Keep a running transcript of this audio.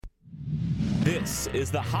This is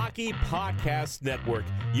the Hockey Podcast Network,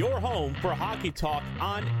 your home for hockey talk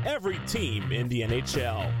on every team in the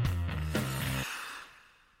NHL.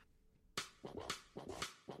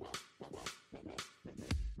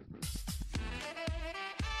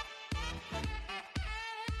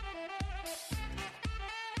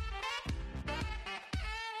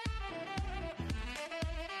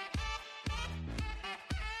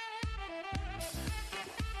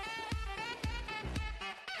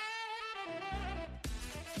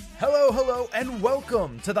 Hello, and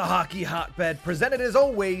welcome to the Hockey Hotbed, presented as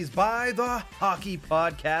always by the Hockey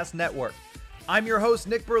Podcast Network. I'm your host,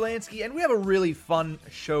 Nick Berlansky, and we have a really fun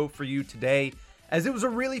show for you today, as it was a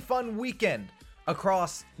really fun weekend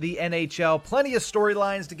across the NHL. Plenty of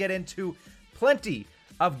storylines to get into, plenty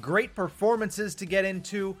of great performances to get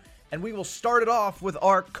into, and we will start it off with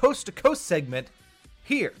our Coast to Coast segment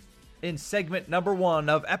here in segment number 1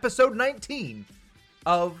 of episode 19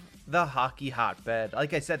 of the Hockey Hotbed.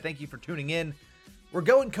 Like I said, thank you for tuning in. We're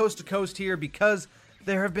going coast to coast here because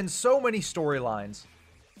there have been so many storylines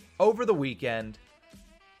over the weekend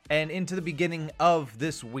and into the beginning of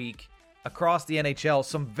this week across the NHL.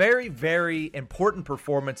 Some very, very important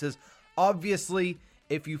performances. Obviously,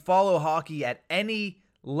 if you follow hockey at any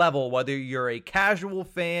level, whether you're a casual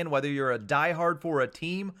fan, whether you're a diehard for a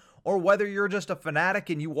team, or whether you're just a fanatic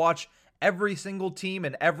and you watch every single team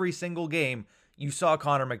and every single game, you saw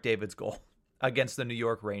Connor McDavid's goal against the New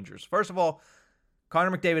York Rangers. First of all,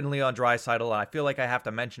 Connor McDavid and Leon Draisaitl, and I feel like I have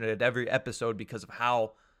to mention it at every episode because of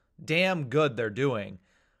how damn good they're doing.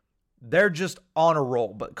 They're just on a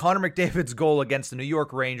roll. But Connor McDavid's goal against the New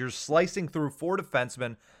York Rangers, slicing through 4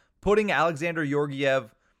 defensemen, putting Alexander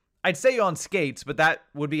Georgiev, I'd say on skates, but that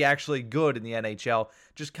would be actually good in the NHL,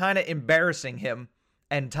 just kind of embarrassing him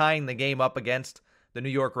and tying the game up against the New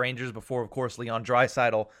York Rangers before, of course, Leon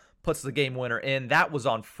Draisaitl puts the game winner in. That was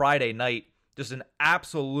on Friday night. Just an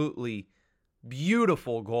absolutely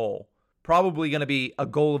beautiful goal. Probably going to be a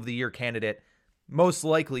goal of the year candidate. Most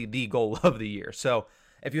likely the goal of the year. So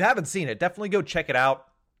if you haven't seen it, definitely go check it out.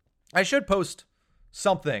 I should post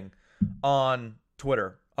something on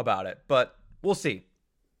Twitter about it, but we'll see.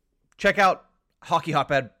 Check out Hockey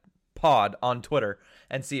Hotbed Pod on Twitter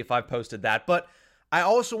and see if I've posted that. But I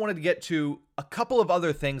also wanted to get to a couple of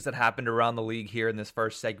other things that happened around the league here in this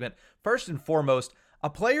first segment. First and foremost, a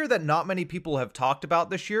player that not many people have talked about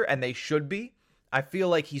this year, and they should be. I feel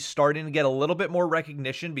like he's starting to get a little bit more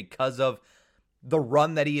recognition because of the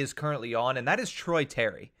run that he is currently on, and that is Troy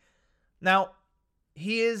Terry. Now,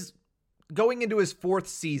 he is going into his 4th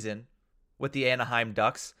season with the Anaheim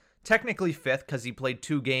Ducks. Technically 5th because he played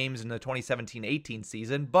 2 games in the 2017-18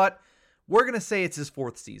 season, but we're going to say it's his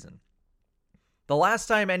 4th season. The last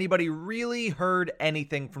time anybody really heard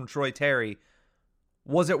anything from Troy Terry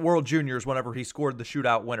was at World Juniors whenever he scored the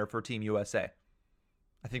shootout winner for Team USA.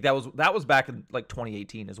 I think that was back in like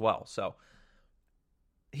 2018 as well. So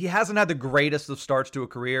he hasn't had the greatest of starts to a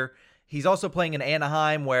career. He's also playing in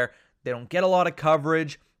Anaheim where they don't get a lot of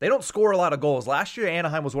coverage. They don't score a lot of goals. Last year,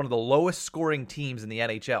 Anaheim was one of the lowest scoring teams in the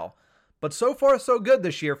NHL. But so far, so good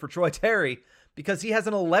this year for Troy Terry because he has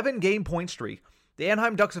an 11-game point streak. The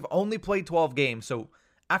Anaheim Ducks have only played 12 games, so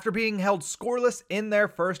after being held scoreless in their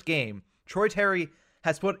first game, Troy Terry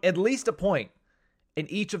has put at least a point in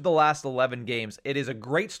each of the last 11 games. It is a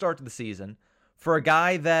great start to the season for a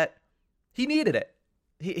guy that he needed it.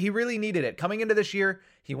 He really needed it. Coming into this year,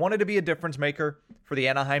 he wanted to be a difference maker for the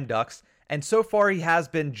Anaheim Ducks, and so far he has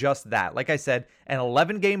been just that. Like I said, an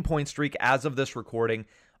 11-game point streak as of this recording.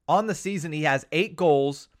 On the season, he has 8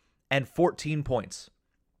 goals and 14 points.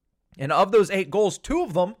 And of those 8 goals, 2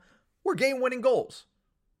 of them were game-winning goals.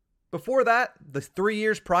 Before that, the 3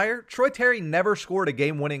 years prior, Troy Terry never scored a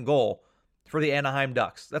game-winning goal for the Anaheim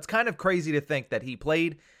Ducks. That's kind of crazy to think that he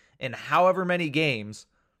played in however many games,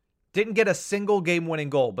 didn't get a single game-winning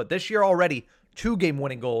goal. But this year already, 2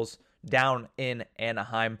 game-winning goals down in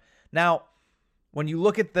Anaheim. Now, when you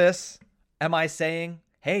look at this, am I saying,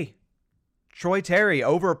 hey, Troy Terry,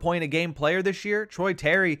 over a point a game player this year? Troy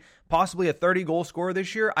Terry, possibly a 30-goal scorer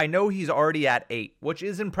this year? I know he's already at 8, which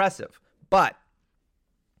is impressive. But,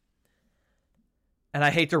 and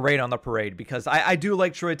I hate to rain on the parade because I do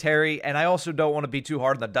like Troy Terry, and I also don't want to be too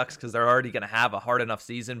hard on the Ducks because they're already going to have a hard enough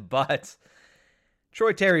season. But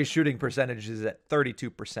Troy Terry's shooting percentage is at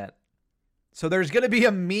 32%. So there's going to be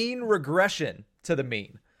a mean regression to the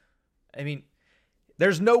mean. I mean,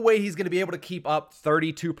 there's no way he's going to be able to keep up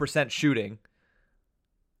 32% shooting.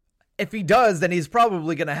 If he does, then he's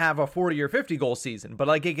probably going to have a 40 or 50 goal season. But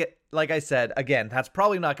like I said, again, that's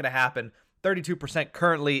probably not going to happen. 32%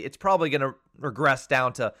 currently, it's probably going to regress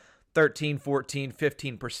down to 13, 14,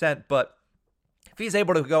 15%. But if he's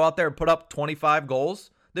able to go out there and put up 25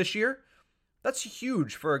 goals this year, that's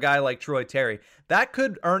huge for a guy like Troy Terry. That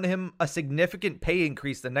could earn him a significant pay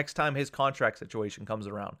increase the next time his contract situation comes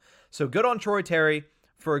around. So good on Troy Terry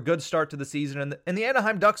for a good start to the season, and the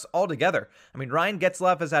Anaheim Ducks altogether. I mean, Ryan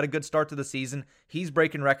Getzlaf has had a good start to the season. He's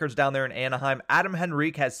breaking records down there in Anaheim. Adam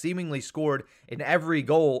Henrique has seemingly scored in every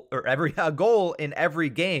goal, or every goal in every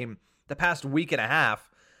game the past week and a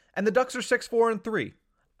half, and the Ducks are 6-4-3.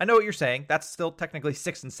 I know what you're saying. That's still technically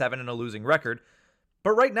 6-7 in a losing record,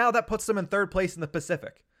 but right now that puts them in third place in the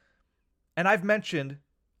Pacific. And I've mentioned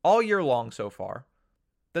all year long so far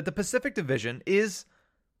that the Pacific Division is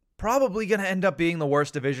probably going to end up being the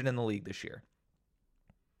worst division in the league this year.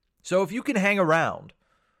 So if you can hang around,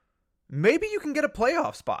 maybe you can get a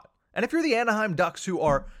playoff spot. And if you're the Anaheim Ducks, who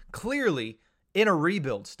are clearly in a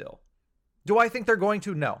rebuild still, do I think they're going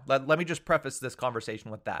to? No. Let me just preface this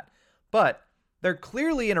conversation with that. But they're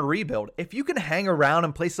clearly in a rebuild. If you can hang around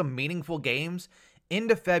and play some meaningful games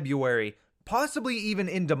into February, possibly even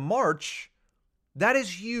into March, that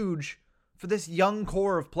is huge for this young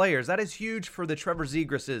core of players. That is huge for the Trevor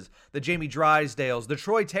Zegrases, the Jamie Drysdales, the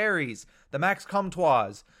Troy Terrys, the Max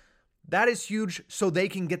Comtois. That is huge so they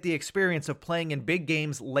can get the experience of playing in big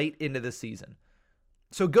games late into the season.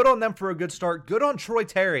 So good on them for a good start. Good on Troy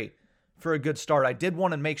Terry for a good start. I did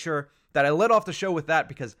want to make sure that I let off the show with that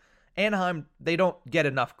because Anaheim, they don't get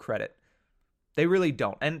enough credit. They really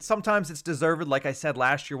don't. And sometimes it's deserved. Like I said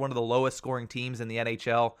last year, one of the lowest scoring teams in the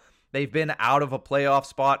NHL. They've been out of a playoff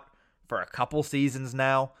spot for a couple seasons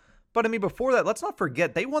now. But I mean, before that, let's not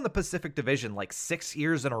forget, they won the Pacific Division like 6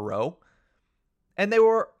 years in a row. And they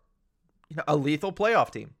were a lethal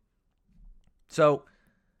playoff team. So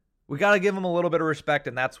we got to give them a little bit of respect,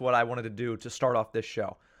 and that's what I wanted to do to start off this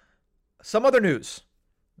show. Some other news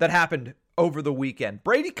that happened over the weekend.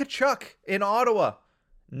 Brady Tkachuk in Ottawa,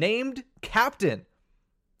 named captain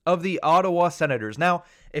of the Ottawa Senators. Now,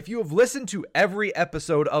 if you have listened to every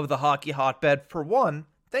episode of the Hockey Hotbed, for one,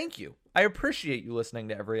 thank you. I appreciate you listening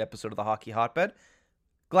to every episode of the Hockey Hotbed.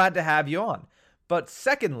 Glad to have you on. But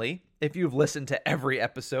secondly, if you've listened to every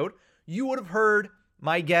episode, you would have heard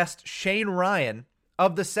my guest Shane Ryan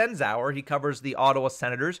of the Sens Hour. He covers the Ottawa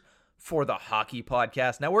Senators for the Hockey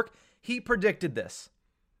Podcast Network. He predicted this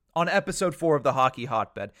on episode 4 of the Hockey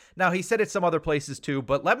Hotbed. Now, he said it some other places too,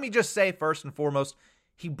 but let me just say first and foremost,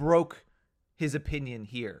 he broke his opinion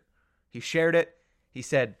here. He shared it. He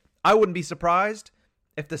said, I wouldn't be surprised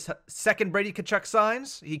if the second Brady Tkachuk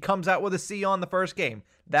signs, he comes out with a C on the first game.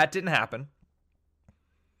 That didn't happen.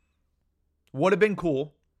 Would have been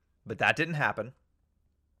cool, but that didn't happen.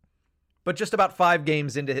 But just about 5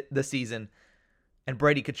 games into the season, and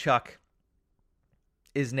Brady Tkachuk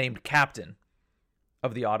is named captain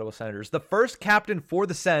of the Ottawa Senators. The first captain for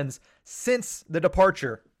the Sens since the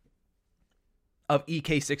departure of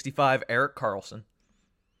EK65 Erik Karlsson.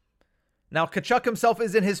 Now, Tkachuk himself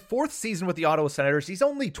is in his 4th season with the Ottawa Senators. He's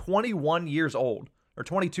only 21 years old, or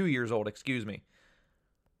 22 years old, excuse me.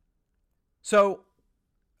 So,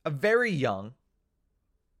 a very young,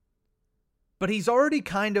 but he's already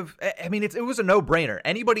kind of, I mean, it was a no-brainer.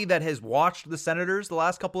 Anybody that has watched the Senators the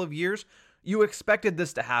last couple of years, you expected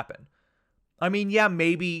this to happen. I mean, yeah,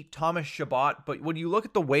 maybe Thomas Chabot, but when you look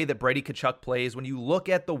at the way that Brady Tkachuk plays, when you look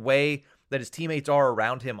at the way that his teammates are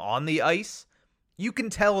around him on the ice, you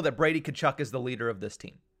can tell that Brady Tkachuk is the leader of this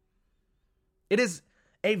team. It is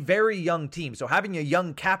a very young team, so having a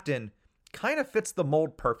young captain kind of fits the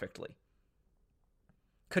mold perfectly.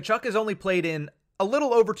 Tkachuk has only played in a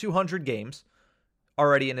little over 200 games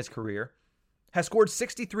already in his career, has scored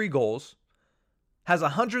 63 goals, has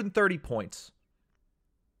 130 points,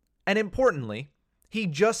 and importantly, he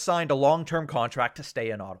just signed a long-term contract to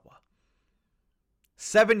stay in Ottawa.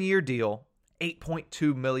 7-year deal,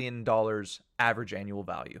 $8.2 million average annual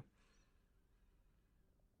value.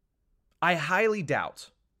 I highly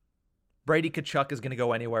doubt Brady Tkachuk is going to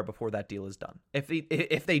go anywhere before that deal is done.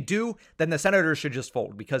 If they do, then the Senators should just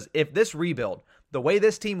fold, because if this rebuild, the way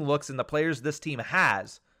this team looks and the players this team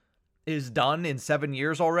has, is done in 7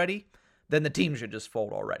 years already, then the team should just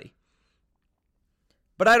fold already.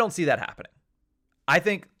 But I don't see that happening. I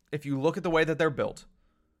think if you look at the way that they're built,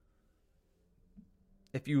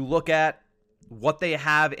 if you look at what they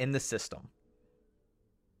have in the system,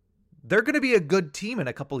 they're going to be a good team in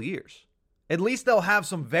a couple of years. At least they'll have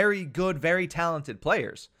some very good, very talented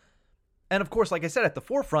players. And of course, like I said, at the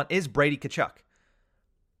forefront is Brady Tkachuk.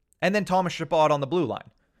 And then Thomas Chabot on the blue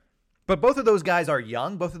line. But both of those guys are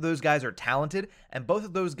young, both of those guys are talented, and both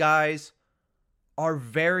of those guys are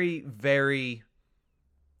very, very,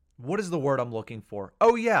 what is the word I'm looking for?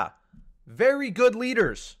 Oh yeah, very good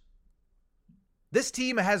leaders. This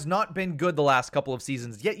team has not been good the last couple of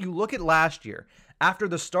seasons, yet you look at last year, after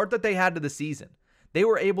the start that they had to the season, they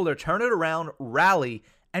were able to turn it around, rally,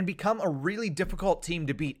 and become a really difficult team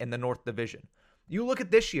to beat in the North Division. You look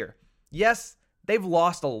at this year. Yes, they've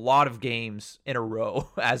lost a lot of games in a row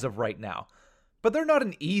as of right now, but they're not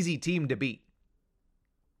an easy team to beat.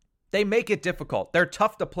 They make it difficult. They're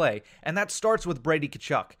tough to play, and that starts with Brady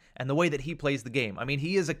Tkachuk and the way that he plays the game. I mean,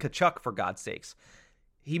 he is a Tkachuk, for God's sakes.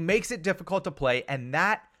 He makes it difficult to play, and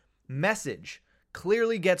that message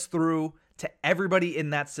clearly gets through to everybody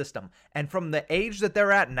in that system. And from the age that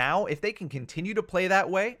they're at now, if they can continue to play that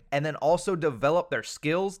way and then also develop their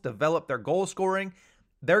skills, develop their goal scoring,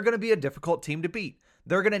 they're going to be a difficult team to beat.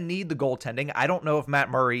 They're going to need the goaltending. I don't know if Matt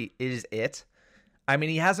Murray is it. I mean,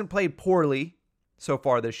 he hasn't played poorly so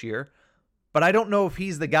far this year, but I don't know if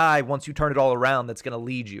he's the guy, once you turn it all around, that's going to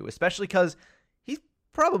lead you, especially because he's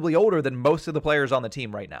probably older than most of the players on the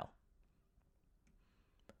team right now.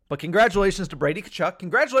 But congratulations to Brady Tkachuk.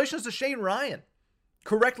 Congratulations to Shane Ryan,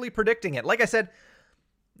 correctly predicting it. Like I said,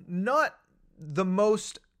 not the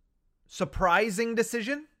most surprising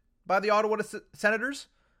decision by the Ottawa Senators,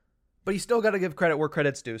 but you still got to give credit where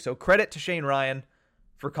credit's due. So credit to Shane Ryan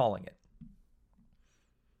for calling it.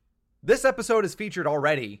 This episode has featured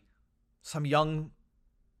already some young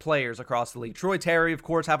players across the league. Troy Terry, of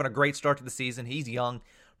course, having a great start to the season. He's young.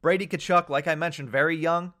 Brady Tkachuk, like I mentioned, very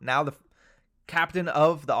young. Now the captain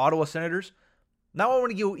of the Ottawa Senators. Now I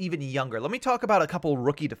want to go even younger. Let me talk about a couple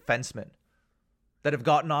rookie defensemen that have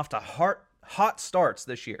gotten off to hot starts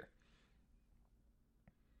this year.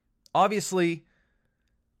 Obviously,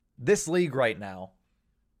 this league right now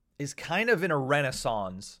is kind of in a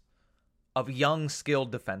renaissance of young, skilled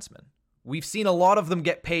defensemen. We've seen a lot of them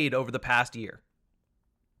get paid over the past year.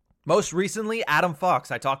 Most recently, Adam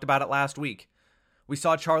Fox. I talked about it last week. We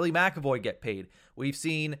saw Charlie McAvoy get paid. We've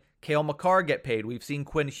seen Cale Makar get paid. We've seen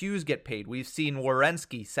Quinn Hughes get paid. We've seen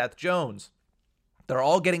Werenski, Seth Jones. They're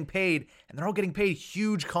all getting paid, and they're all getting paid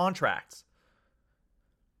huge contracts.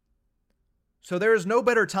 So there is no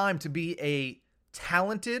better time to be a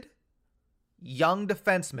talented, young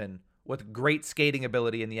defenseman with great skating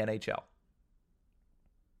ability in the NHL.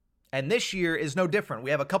 And this year is no different.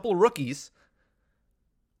 We have a couple rookies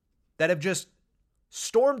that have just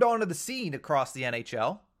stormed onto the scene across the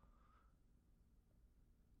NHL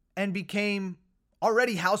and became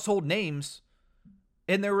already household names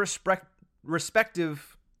in their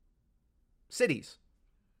respective cities.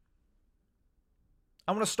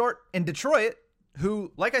 I'm going to start in Detroit,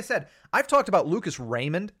 who, like I said, I've talked about Lucas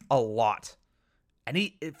Raymond a lot. And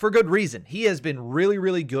he, for good reason. He has been really,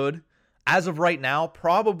 really good. As of right now,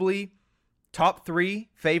 probably top 3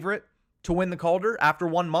 favorite to win the Calder after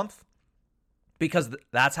 1 month, because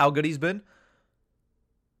that's how good he's been.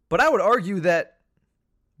 But I would argue that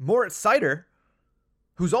Moritz Seider,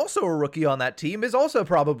 who's also a rookie on that team, is also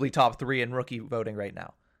probably top 3 in rookie voting right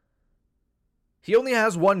now. He only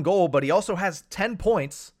has 1 goal, but he also has 10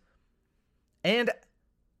 points and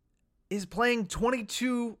is playing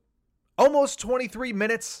 22, almost 23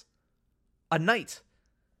 minutes a night.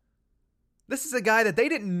 This is a guy that they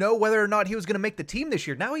didn't know whether or not he was going to make the team this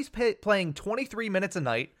year. Now he's playing 23 minutes a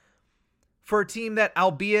night for a team that,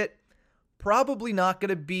 albeit probably not going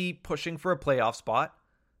to be pushing for a playoff spot.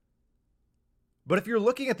 But if you're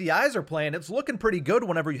looking at the Yzer playing, it's looking pretty good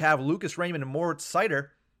whenever you have Lucas Raymond and Moritz Seider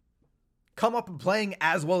come up and playing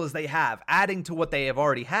as well as they have, adding to what they have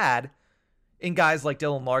already had in guys like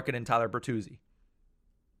Dylan Larkin and Tyler Bertuzzi.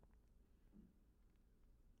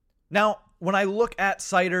 Now, when I look at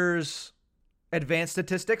Seider's advanced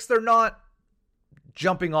statistics, they're not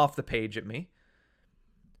jumping off the page at me.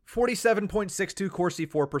 47.62 Corsi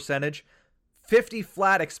for percentage, 50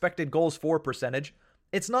 flat expected goals for percentage.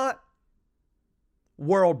 It's not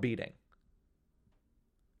world beating.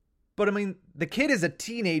 But I mean, the kid is a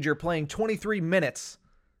teenager playing 23 minutes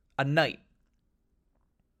a night.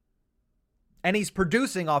 And he's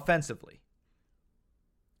producing offensively.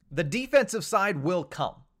 The defensive side will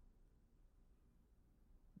come.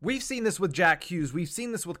 We've seen this with Jack Hughes. We've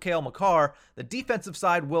seen this with Cale Makar. The defensive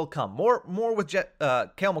side will come. More with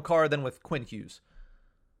Cale Makar than with Quinn Hughes.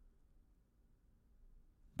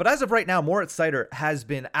 But as of right now, Moritz Seider has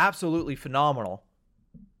been absolutely phenomenal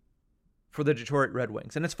for the Detroit Red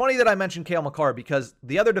Wings. And it's funny that I mentioned Cale Makar because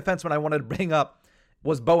the other defenseman I wanted to bring up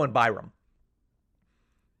was Bowen Byram.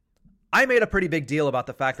 I made a pretty big deal about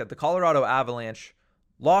the fact that the Colorado Avalanche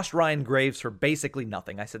lost Ryan Graves for basically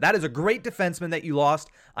nothing. I said, that is a great defenseman that you lost.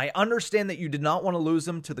 I understand that you did not want to lose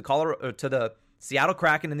him to the Seattle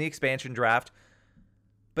Kraken in the expansion draft.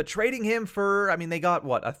 But trading him for, they got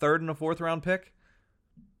what, a 3rd and a 4th round pick?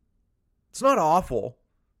 It's not awful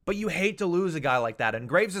But you hate to lose a guy like that. And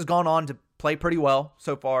Graves has gone on to play pretty well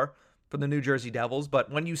so far for the New Jersey Devils.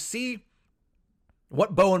 But when you see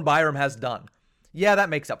what Bowen Byram has done, yeah, that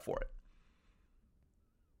makes up for it.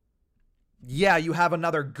 Yeah, you have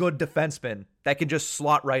another good defenseman that can just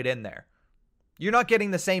slot right in there. You're not getting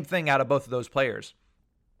the same thing out of both of those players,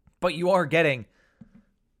 but you are getting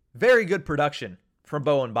very good production from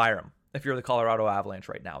Bowen Byram if you're the Colorado Avalanche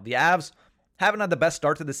right now. The Avs haven't had the best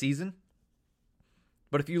start to the season,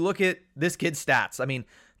 but if you look at this kid's stats, I mean,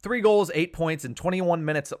 3 goals, 8 points, and 21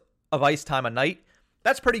 minutes of ice time a night,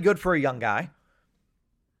 that's pretty good for a young guy.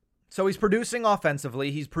 So he's producing offensively.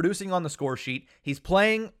 He's producing on the score sheet. He's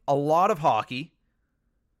playing a lot of hockey.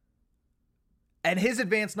 And his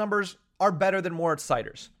advanced numbers are better than Moritz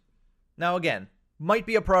Seider's. Now, again, might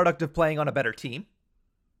be a product of playing on a better team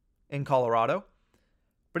in Colorado.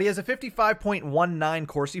 But he has a 55.19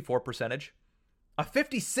 Corsi for percentage. A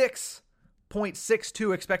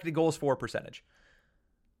 56.62 expected goals for percentage.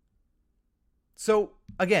 So,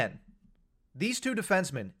 again, these two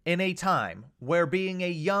defensemen, in a time where being a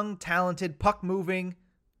young, talented, puck-moving,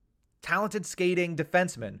 talented skating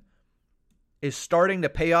defenseman is starting to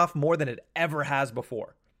pay off more than it ever has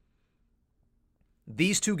before.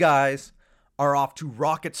 These two guys are off to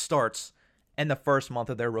rocket starts in the first month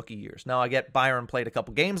of their rookie years. Now, I get Byron played a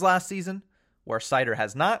couple games last season, where Seider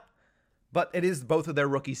has not, but it is both of their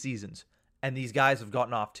rookie seasons, and these guys have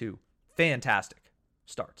gotten off to fantastic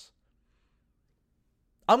starts.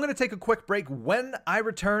 I'm going to take a quick break. When I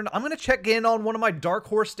return, I'm going to check in on one of my Dark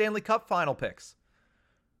Horse Stanley Cup final picks.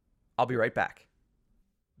 I'll be right back.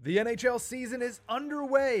 The NHL season is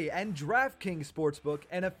underway, and DraftKings Sportsbook,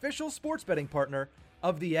 an official sports betting partner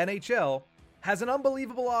of the NHL, has an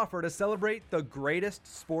unbelievable offer to celebrate the greatest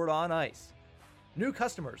sport on ice. New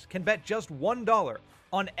customers can bet just $1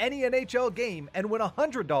 on any NHL game and win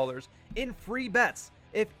 $100 in free bets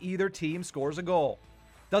if either team scores a goal.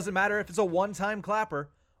 Doesn't matter if it's a one-time clapper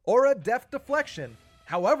or a deft deflection,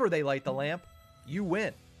 however they light the lamp, you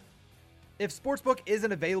win. If Sportsbook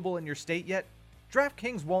isn't available in your state yet,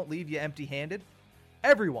 DraftKings won't leave you empty-handed.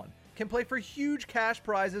 Everyone can play for huge cash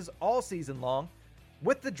prizes all season long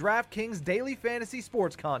with the DraftKings Daily Fantasy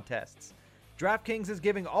Sports Contests. DraftKings is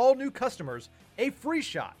giving all new customers a free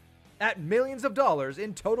shot at millions of dollars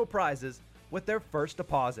in total prizes with their first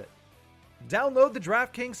deposit. Download the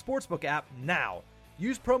DraftKings Sportsbook app now.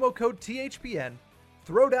 Use promo code THPN,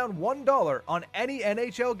 throw down $1 on any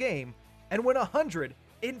NHL game, and win $100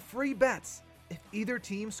 in free bets if either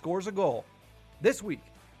team scores a goal. This week,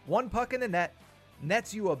 one puck in the net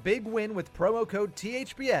nets you a big win with promo code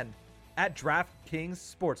THPN at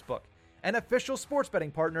DraftKings Sportsbook, an official sports betting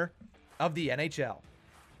partner of the NHL.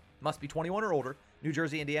 Must be 21 or older, New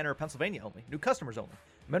Jersey, Indiana, or Pennsylvania only. New customers only.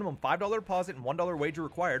 Minimum $5 deposit and $1 wager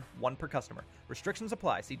required, one per customer. Restrictions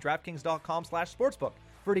apply. See DraftKings.com/sportsbook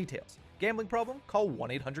for details. Gambling problem? Call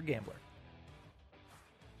 1-800-GAMBLER.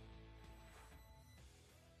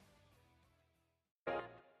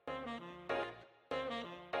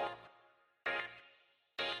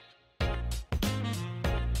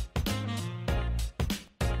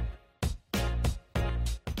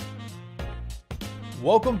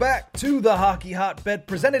 Welcome back to the Hockey Hotbed,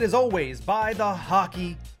 presented as always by the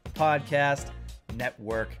Hockey Podcast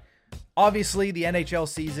Network. Obviously, the NHL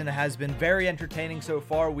season has been very entertaining so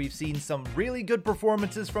far. We've seen some really good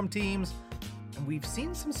performances from teams, and we've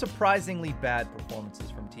seen some surprisingly bad performances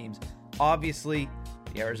from teams. Obviously,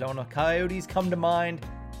 the Arizona Coyotes come to mind,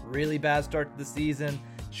 really bad start to the season.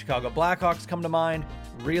 Chicago Blackhawks come to mind,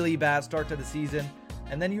 really bad start to the season.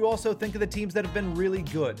 And then you also think of the teams that have been really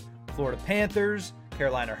good. Florida Panthers,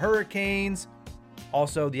 Carolina Hurricanes,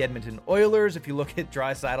 also the Edmonton Oilers, if you look at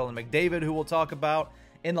Draisaitl and McDavid, who we'll talk about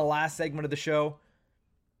in the last segment of the show.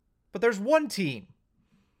 But there's one team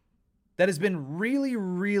that has been really,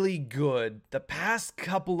 really good the past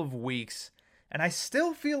couple of weeks, and I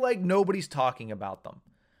still feel like nobody's talking about them.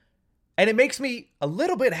 And it makes me a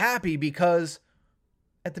little bit happy because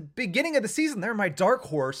at the beginning of the season, they're my dark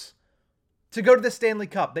horse to go to the Stanley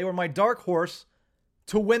Cup. They were my dark horse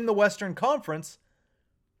to win the Western Conference.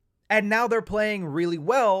 And now they're playing really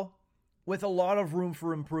well with a lot of room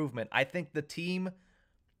for improvement. I think the team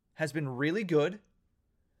has been really good,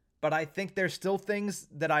 but I think there's still things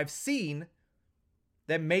that I've seen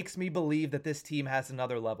that makes me believe that this team has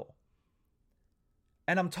another level.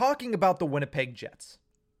 And I'm talking about the Winnipeg Jets.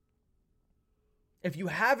 If you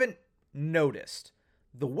haven't noticed,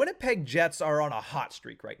 the Winnipeg Jets are on a hot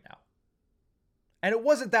streak right now. And it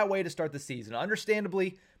wasn't that way to start the season.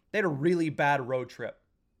 Understandably, they had a really bad road trip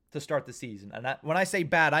to start the season. And when I say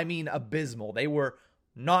bad, I mean abysmal. They were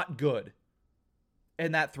not good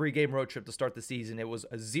in that 3-game road trip to start the season. It was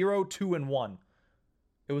a 0-2-1.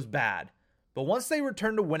 It was bad. But once they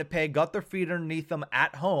returned to Winnipeg, got their feet underneath them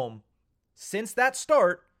at home, since that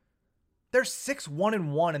start, they're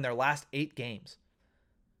 6-1-1 in their last 8 games.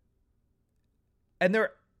 And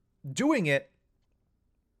they're doing it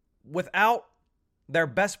without their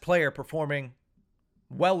best player performing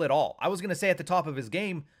well at all. I was going to say at the top of his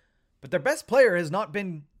game, but their best player has not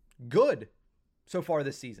been good so far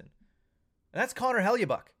this season. And that's Connor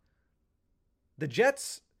Hellebuyck. The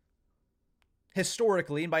Jets,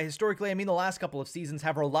 historically, and by historically I mean the last couple of seasons,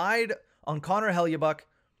 have relied on Connor Hellebuyck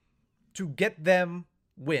to get them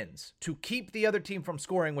wins, to keep the other team from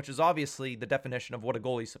scoring, which is obviously the definition of what a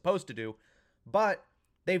goalie's supposed to do. But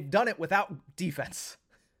they've done it without defense.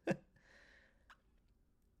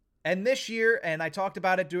 And this year, and I talked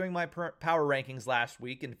about it doing my power rankings last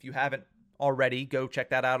week, and if you haven't already, go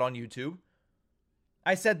check that out on YouTube.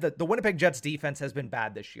 I said that the Winnipeg Jets defense has been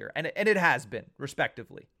bad this year, and it has been,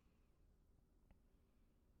 respectively.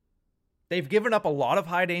 They've given up a lot of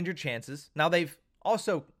high-danger chances. Now, they've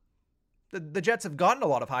also... The Jets have gotten a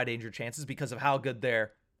lot of high-danger chances because of how good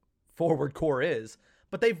their forward core is,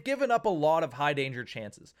 but they've given up a lot of high-danger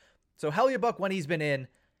chances. So Hellebuyck, when he's been in,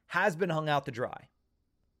 has been hung out to dry.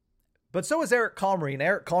 But so is Eric Comrie, and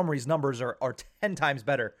Eric Comrie's numbers are 10 times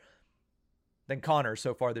better than Connor's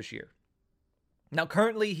so far this year. Now,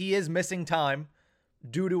 currently, he is missing time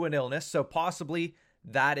due to an illness, so possibly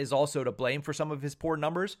that is also to blame for some of his poor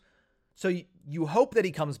numbers. So you hope that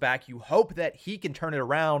he comes back. You hope that he can turn it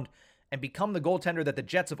around and become the goaltender that the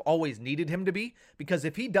Jets have always needed him to be, because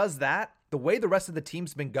if he does that, the way the rest of the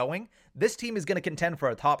team's been going, this team is going to contend for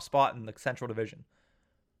a top spot in the Central Division.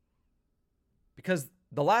 Because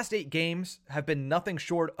the last 8 games have been nothing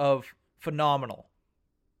short of phenomenal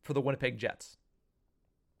for the Winnipeg Jets.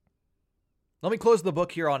 Let me close the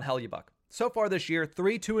book here on Hellebuyck. So far this year,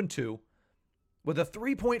 3-2-2, with a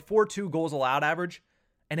 3.42 goals allowed average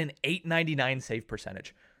and an .899 save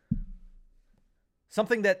percentage.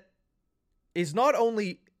 Something that is not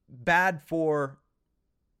only bad for...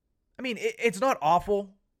 I mean, it's not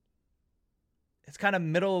awful. It's kind of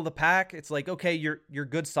middle of the pack. It's like, okay, you're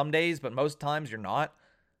good some days, but most times you're not.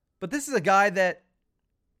 But this is a guy that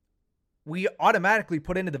we automatically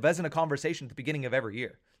put into the Vezina conversation at the beginning of every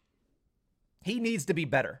year. He needs to be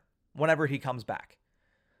better whenever he comes back.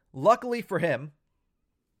 Luckily for him,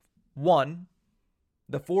 1,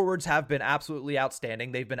 the forwards have been absolutely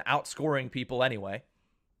outstanding. They've been outscoring people anyway.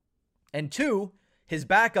 And 2, his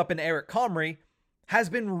backup in Eric Comrie has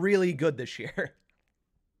been really good this year.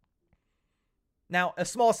 Now, a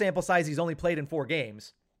small sample size, he's only played in 4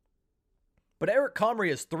 games. But Eric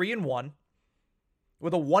Comrie is 3-1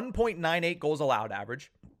 with a 1.98 goals allowed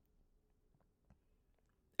average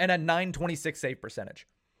and a .926 save percentage.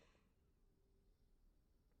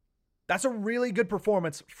 That's a really good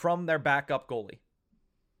performance from their backup goalie.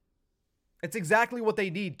 It's exactly what they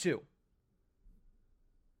need too.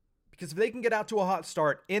 Because if they can get out to a hot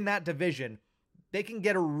start in that division, they can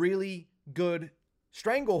get a really good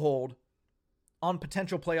stranglehold on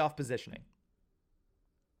potential playoff positioning.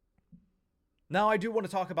 Now, I do want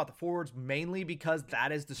to talk about the forwards mainly because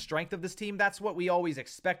that is the strength of this team. That's what we always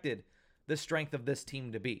expected the strength of this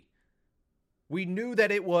team to be. We knew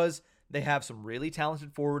that it was, they have some really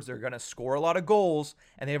talented forwards. They're going to score a lot of goals,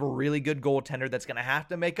 and they have a really good goaltender that's going to have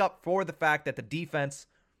to make up for the fact that the defense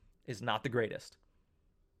is not the greatest.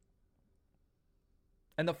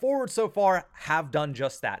 And the forwards so far have done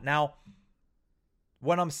just that. Now,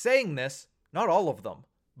 when I'm saying this, not all of them,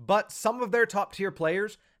 but some of their top-tier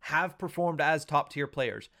players have performed as top-tier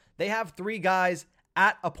players. They have 3 guys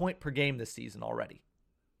at a point per game this season already.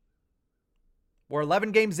 We're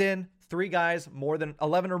 11 games in, 3 guys more than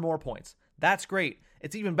 11 or more points. That's great.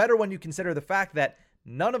 It's even better when you consider the fact that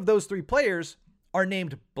none of those 3 players are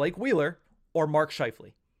named Blake Wheeler or Mark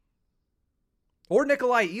Scheifele. Or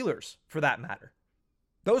Nikolai Ehlers, for that matter.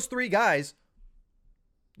 Those 3 guys,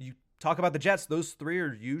 you talk about the Jets, those 3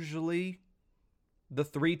 are usually the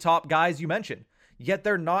 3 top guys you mentioned. Yet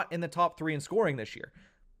they're not in the top 3 in scoring this year.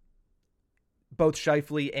 Both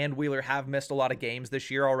Scheifele and Wheeler have missed a lot of games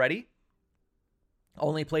this year already.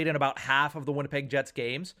 Only played in about half of the Winnipeg Jets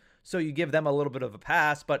games, so you give them a little bit of a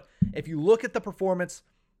pass. But if you look at the performance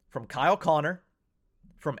from Kyle Connor,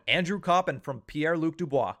 from Andrew Kopp, and from Pierre-Luc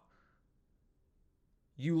Dubois,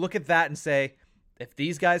 you look at that and say, if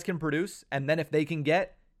these guys can produce, and then if they can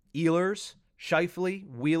get Ehlers, Scheifele,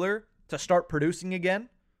 Wheeler to start producing again,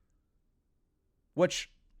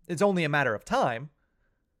 which is only a matter of time,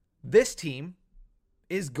 this team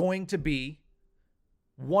is going to be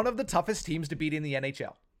one of the toughest teams to beat in the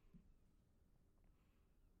NHL.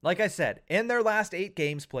 like I said, in their last 8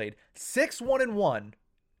 games played, 6-1-1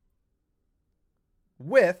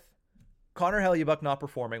 with Connor Hellebuyck not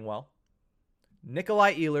performing well,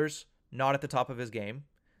 Nikolai Ehlers not at the top of his game,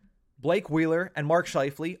 Blake Wheeler and Mark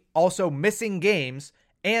Scheifele also missing games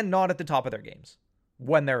and not at the top of their games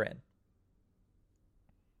when they're in.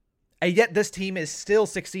 And yet this team is still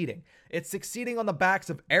succeeding. It's succeeding on the backs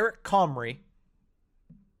of Eric Comrie,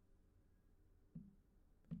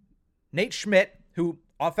 Nate Schmidt, who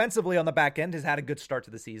offensively on the back end has had a good start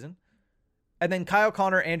to the season, and then Kyle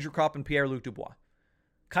Connor, Andrew Kropp, and Pierre-Luc Dubois.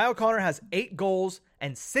 Kyle Connor has 8 goals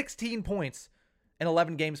and 16 points in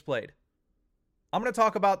 11 games played. I'm going to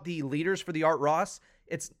talk about the leaders for the Art Ross.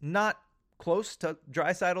 It's not close to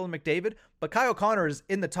Draisaitl and McDavid, but Kyle Connor is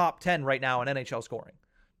in the top 10 right now in NHL scoring.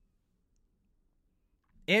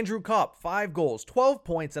 Andrew Kopp, 5 goals, 12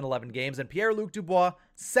 points in 11 games, and Pierre-Luc Dubois,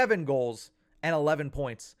 7 goals and 11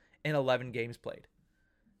 points in 11 games played.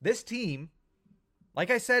 This team,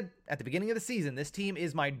 like I said at the beginning of the season, this team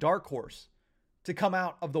is my dark horse to come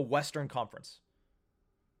out of the Western Conference.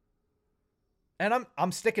 And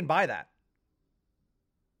I'm sticking by that.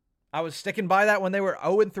 I was sticking by that when they were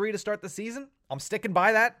 0-3 to start the season. I'm sticking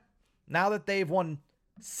by that now that they've won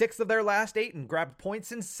 6 of their last 8 and grabbed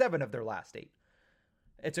points in 7 of their last 8.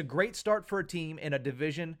 It's a great start for a team in a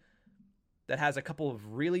division that has a couple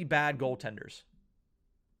of really bad goaltenders.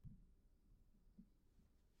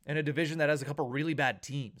 In a division that has a couple of really bad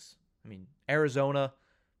teams. I mean, Arizona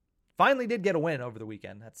finally did get a win over the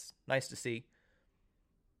weekend. That's nice to see.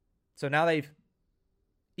 So now they've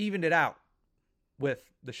evened it out with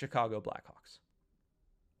the Chicago Blackhawks.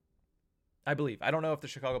 I believe. I don't know if the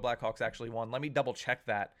Chicago Blackhawks actually won. Let me double check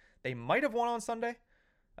that. They might have won on Sunday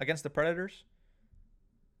against the Predators.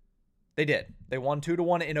 They did. They won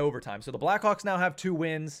 2-1 in overtime. So the Blackhawks now have 2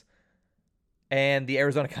 wins and the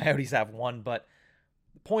Arizona Coyotes have 1. But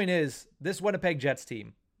the point is, this Winnipeg Jets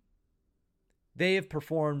team, they have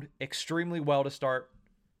performed extremely well to start.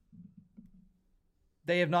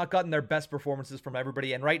 They have not gotten their best performances from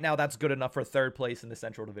everybody, and right now that's good enough for 3rd place in the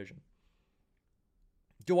Central Division.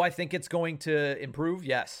 Do I think it's going to improve?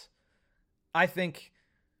 Yes. I think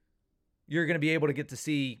you're going to be able to get to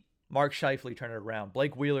see Mark Scheifele turn it around.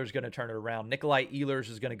 Blake Wheeler is going to turn it around. Nikolai Ehlers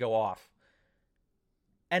is going to go off.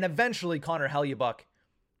 And eventually Connor Hellebuyck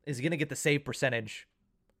is going to get the save percentage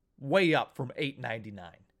way up from .899.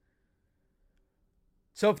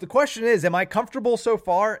 So if the question is, am I comfortable so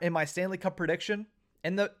far in my Stanley Cup prediction?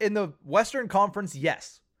 In the Western Conference,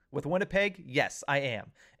 yes. With Winnipeg, yes, I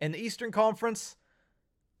am. In the Eastern Conference,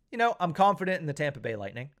 I'm confident in the Tampa Bay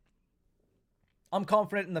Lightning. I'm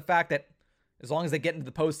confident in the fact that as long as they get into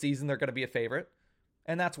the postseason, they're going to be a favorite.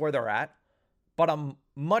 And that's where they're at. But I'm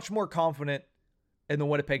much more confident in the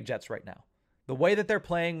Winnipeg Jets right now. The way that they're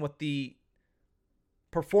playing with the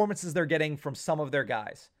performances they're getting from some of their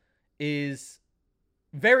guys is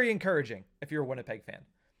very encouraging if you're a Winnipeg fan.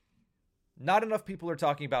 Not enough people are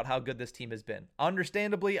talking about how good this team has been.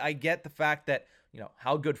 Understandably, I get the fact that,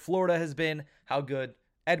 how good Florida has been, how good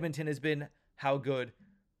Edmonton has been, how good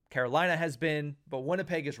Carolina has been, but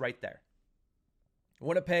Winnipeg is right there.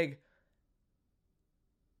 Winnipeg,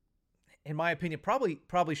 in my opinion,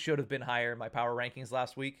 probably should have been higher in my power rankings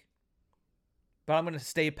last week, but I'm going to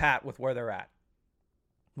stay pat with where they're at.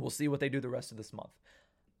 We'll see what they do the rest of this month.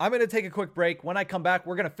 I'm going to take a quick break. When I come back,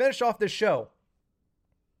 we're going to finish off this show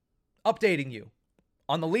updating you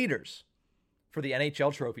on the leaders for the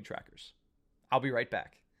NHL Trophy Trackers. I'll be right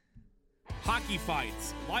back. Hockey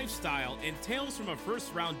fights, lifestyle, and tales from a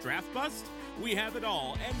first-round draft bust? We have it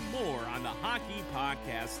all and more on the Hockey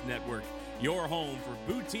Podcast Network, your home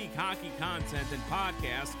for boutique hockey content and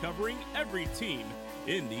podcasts covering every team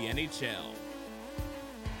in the NHL.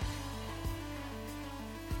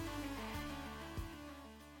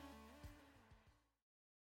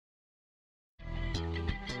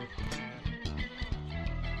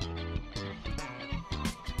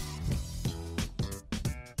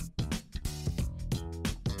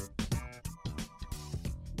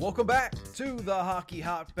 Welcome back to the Hockey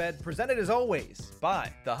Hotbed, presented as always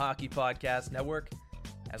by the Hockey Podcast Network,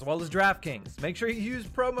 as well as DraftKings. Make sure you use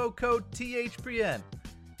promo code THPN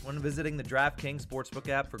when visiting the DraftKings Sportsbook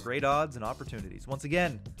app for great odds and opportunities. Once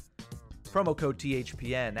again, promo code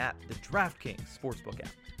THPN at the DraftKings Sportsbook app.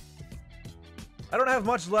 I don't have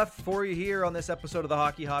much left for you here on this episode of the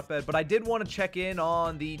Hockey Hotbed, but I did want to check in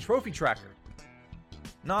on the trophy tracker.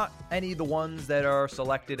 Not any of the ones that are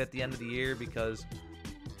selected at the end of the year, because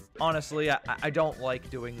honestly, I don't like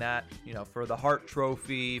doing that, for the Hart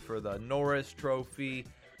Trophy, for the Norris Trophy.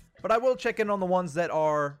 But I will check in on the ones that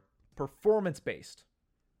are performance-based.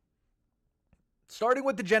 Starting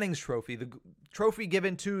with the Jennings Trophy, the trophy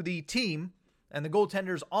given to the team and the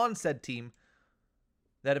goaltenders on said team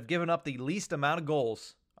that have given up the least amount of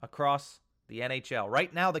goals across the NHL.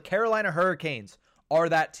 Right now, the Carolina Hurricanes are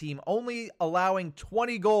that team, only allowing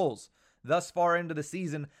 20 goals thus far into the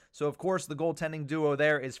season. So, of course, the goaltending duo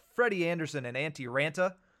there is Freddie Andersen and Antti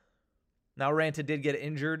Raanta. Now, Raanta did get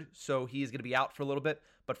injured, so he is going to be out for a little bit.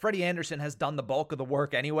 But Freddie Andersen has done the bulk of the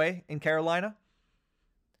work anyway in Carolina.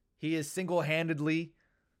 He is single-handedly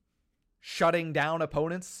shutting down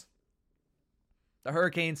opponents. The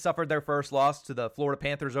Hurricanes suffered their first loss to the Florida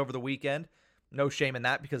Panthers over the weekend. No shame in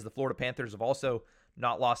that because the Florida Panthers have also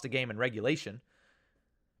not lost a game in regulation.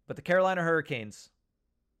 But the Carolina Hurricanes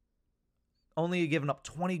only given up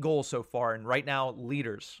 20 goals so far and right now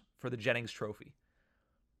leaders for the Jennings Trophy.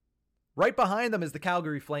 Right behind them is the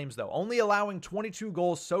Calgary Flames, though, only allowing 22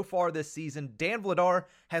 goals so far this season. Dan Vladar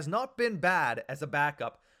has not been bad as a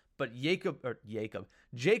backup, but Jacob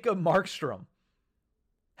Markstrom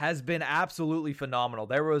has been absolutely phenomenal.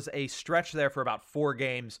 There was a stretch there for about 4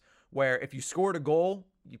 games where if you scored a goal,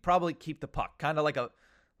 you probably keep the puck, kind of like a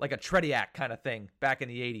Tretiak kind of thing back in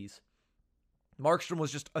the 80s. Markstrom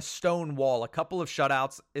was just a stone wall, a couple of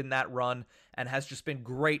shutouts in that run, and has just been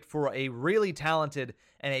great for a really talented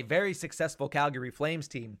and a very successful Calgary Flames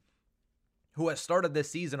team who has started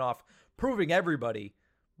this season off proving everybody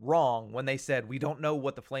wrong when they said, we don't know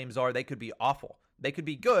what the Flames are. They could be awful. They could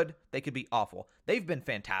be good. They could be awful. They've been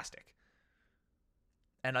fantastic.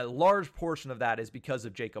 And a large portion of that is because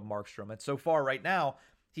of Jacob Markstrom. And so far right now,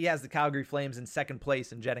 he has the Calgary Flames in second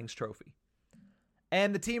place in Jennings Trophy.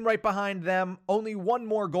 And the team right behind them, only one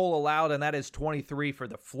more goal allowed, and that is 23 for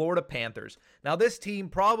the Florida Panthers. Now, this team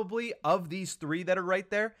probably, of these 3 that are right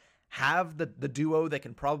there, have the duo that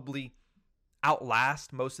can probably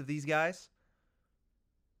outlast most of these guys.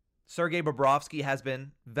 Sergei Bobrovsky has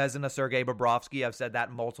been Vezina Sergei Bobrovsky. I've said that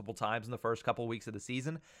multiple times in the first couple weeks of the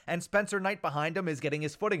season. And Spencer Knight behind him is getting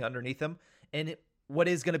his footing underneath him in what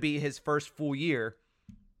is going to be his first full year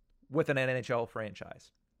with an NHL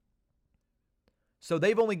franchise. So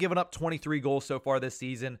they've only given up 23 goals so far this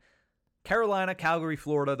season. Carolina, Calgary,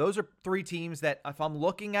 Florida, those are 3 teams that, if I'm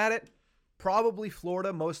looking at it, probably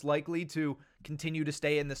Florida most likely to continue to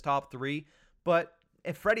stay in this top 3. But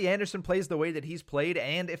if Freddie Andersen plays the way that he's played,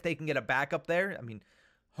 and if they can get a backup there, I mean,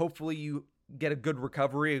 hopefully you get a good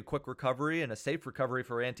recovery, a quick recovery, and a safe recovery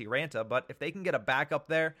for Antti Raanta. But if they can get a backup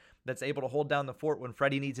there that's able to hold down the fort when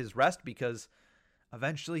Freddie needs his rest, because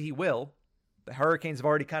eventually he will, the Hurricanes have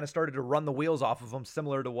already kind of started to run the wheels off of him,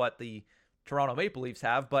 similar to what the Toronto Maple Leafs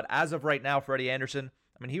have. But as of right now, Freddie Andersen,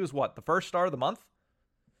 I mean, he was what, the first star of the month?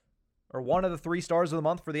 Or one of the 3 stars of the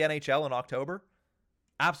month for the NHL in October?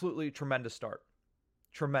 Absolutely tremendous start.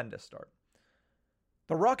 Tremendous start.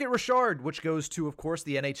 The Rocket Richard, which goes to, of course,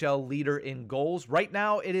 the NHL leader in goals. Right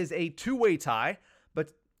now, it is a 2-way tie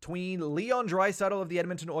between Leon Draisaitl of the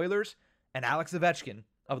Edmonton Oilers and Alex Ovechkin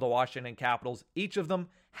of the Washington Capitals. Each of them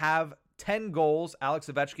have 10 goals. Alex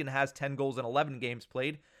Ovechkin has 10 goals in 11 games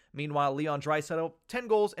played. Meanwhile, Leon Draisaitl, 10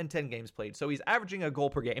 goals and 10 games played. So he's averaging a goal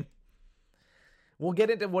per game. We'll get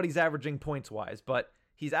into what he's averaging points-wise, but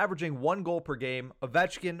he's averaging 1 goal per game.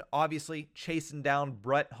 Ovechkin, obviously, chasing down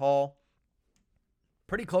Brett Hull.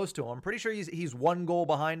 Pretty close to him. Pretty sure he's 1 goal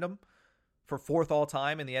behind him for 4th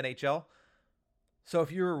all-time in the NHL. So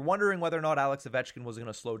if you're wondering whether or not Alex Ovechkin was going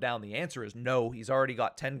to slow down, the answer is no. He's already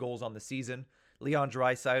got 10 goals on the season. Leon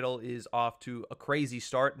Draisaitl is off to a crazy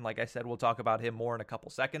start, and like I said, we'll talk about him more in a couple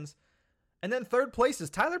seconds. And then 3rd place is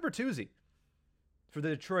Tyler Bertuzzi for the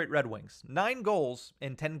Detroit Red Wings. 9 goals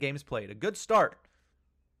in 10 games played. A good start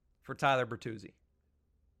for Tyler Bertuzzi.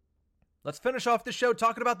 Let's finish off the show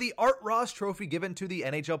talking about the Art Ross Trophy given to the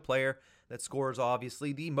NHL player that scores,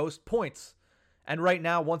 obviously, the most points. And right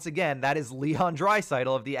now, once again, that is Leon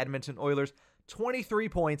Draisaitl of the Edmonton Oilers. 23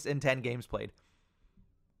 points in 10 games played.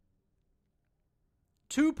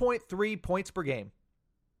 2.3 points per game.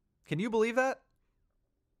 Can you believe that?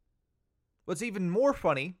 What's even more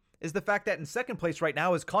funny is the fact that in second place right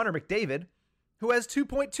now is Connor McDavid, who has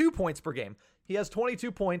 2.2 points per game. He has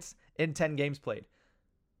 22 points in 10 games played.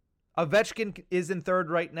 Ovechkin is in third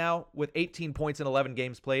right now with 18 points in 11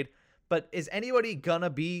 games played. But is anybody gonna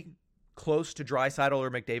be close to Draisaitl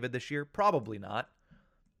or McDavid this year? Probably not.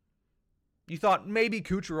 You thought maybe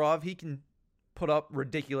Kucherov, he can put up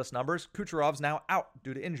ridiculous numbers. Kucherov's now out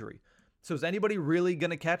due to injury. So is anybody really going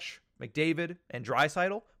to catch McDavid and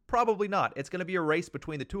Draisaitl? Probably not. It's going to be a race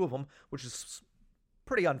between the two of them, which is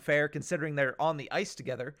pretty unfair considering they're on the ice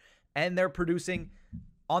together and they're producing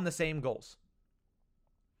on the same goals.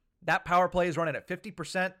 That power play is running at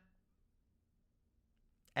 50%.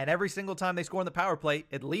 And every single time they score in the power play,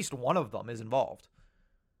 at least one of them is involved.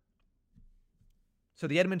 So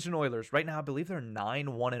the Edmonton Oilers, right now, I believe they're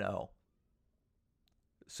 9-1-0.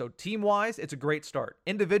 So team-wise, it's a great start.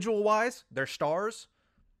 Individual-wise, their stars,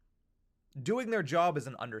 doing their job is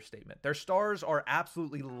an understatement. Their stars are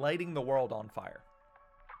absolutely lighting the world on fire.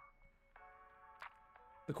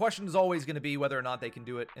 The question is always going to be whether or not they can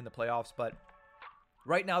do it in the playoffs, but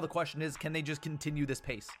right now the question is, can they just continue this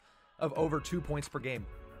pace of over 2 points per game?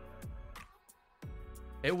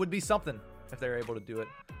 It would be something if they're able to do it.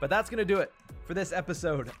 But that's going to do it for this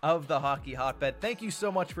episode of the Hockey Hotbed. Thank you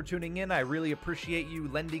so much for tuning in. I really appreciate you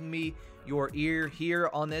lending me your ear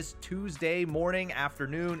here on this Tuesday morning,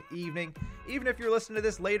 afternoon, evening, even if you're listening to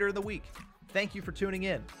this later in the week. Thank you for tuning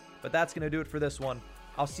in. But that's going to do it for this one.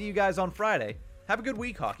 I'll see you guys on Friday. Have a good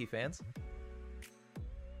week, hockey fans.